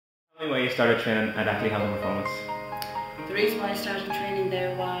Why you started training at ACLAI Health Performance? The reason why I started training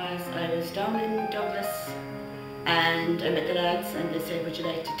there was I was down in Douglas and I met the lads and they said, would you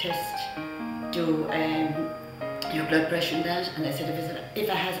like to do your blood pressure and that? And I said, if it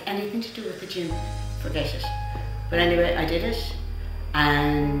has anything to do with the gym, forget it. But anyway, I did it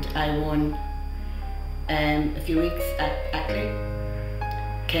and I won a few weeks at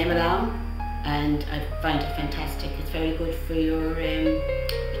ACLAI, came along and I find it fantastic. It's very good for your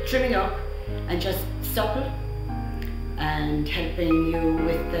trimming up and just supple and helping you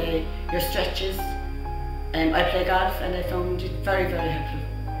with your stretches. I play golf and I found it very, very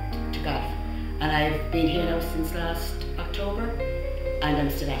helpful to golf. And I've been here now since last October and I'm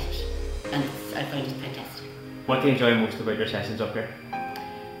still at it. And I find it fantastic. What do you enjoy most about your sessions up here?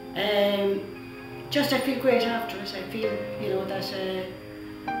 Just I feel great after it. I feel, that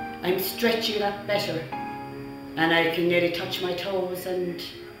I'm stretchy a lot better and I can nearly touch my toes and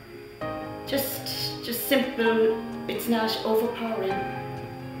just simple. It's not overpowering,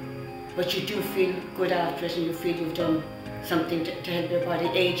 but you do feel good after it and you feel you've done something to help your body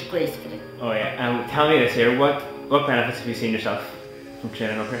age gracefully. Oh yeah, tell me this here, what benefits have you seen yourself from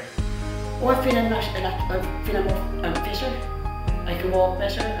training up here? Oh, I feel I'm fitter, I can walk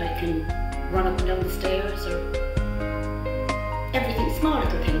better, I can run up and down the stairs or everything, small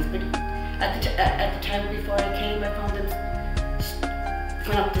little things, but at the time before I came I found them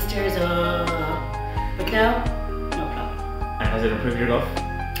going up the stairs, but now, no problem. And has it improved your golf?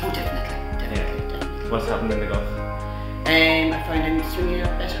 Oh, definitely. What's happened in the golf? I find I'm swinging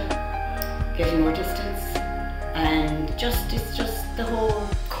up better, getting more distance, and it's just the whole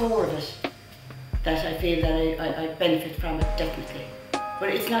core of it that I feel that I benefit from it, definitely. But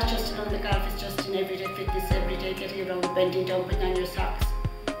it's not just on the golf, it's just in everyday fitness, everyday getting around, bending down, putting on your socks,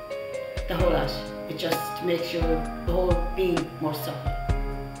 the whole lot. It just makes the whole being more supple.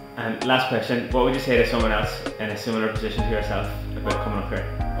 And last question, what would you say to someone else in a similar position to yourself about coming up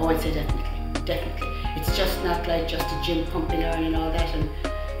here? Oh, I'd say definitely. It's just not like just a gym pumping iron and all that, and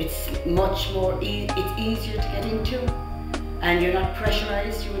it's much more, it's easier to get into, and you're not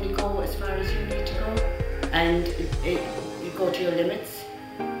pressurized, you only go as far as you need to go, and you go to your limits,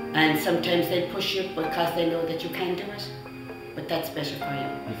 and sometimes they push you because they know that you can do it, but that's better for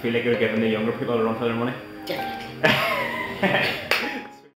you. You feel like you're giving the younger people a run for their money? Definitely.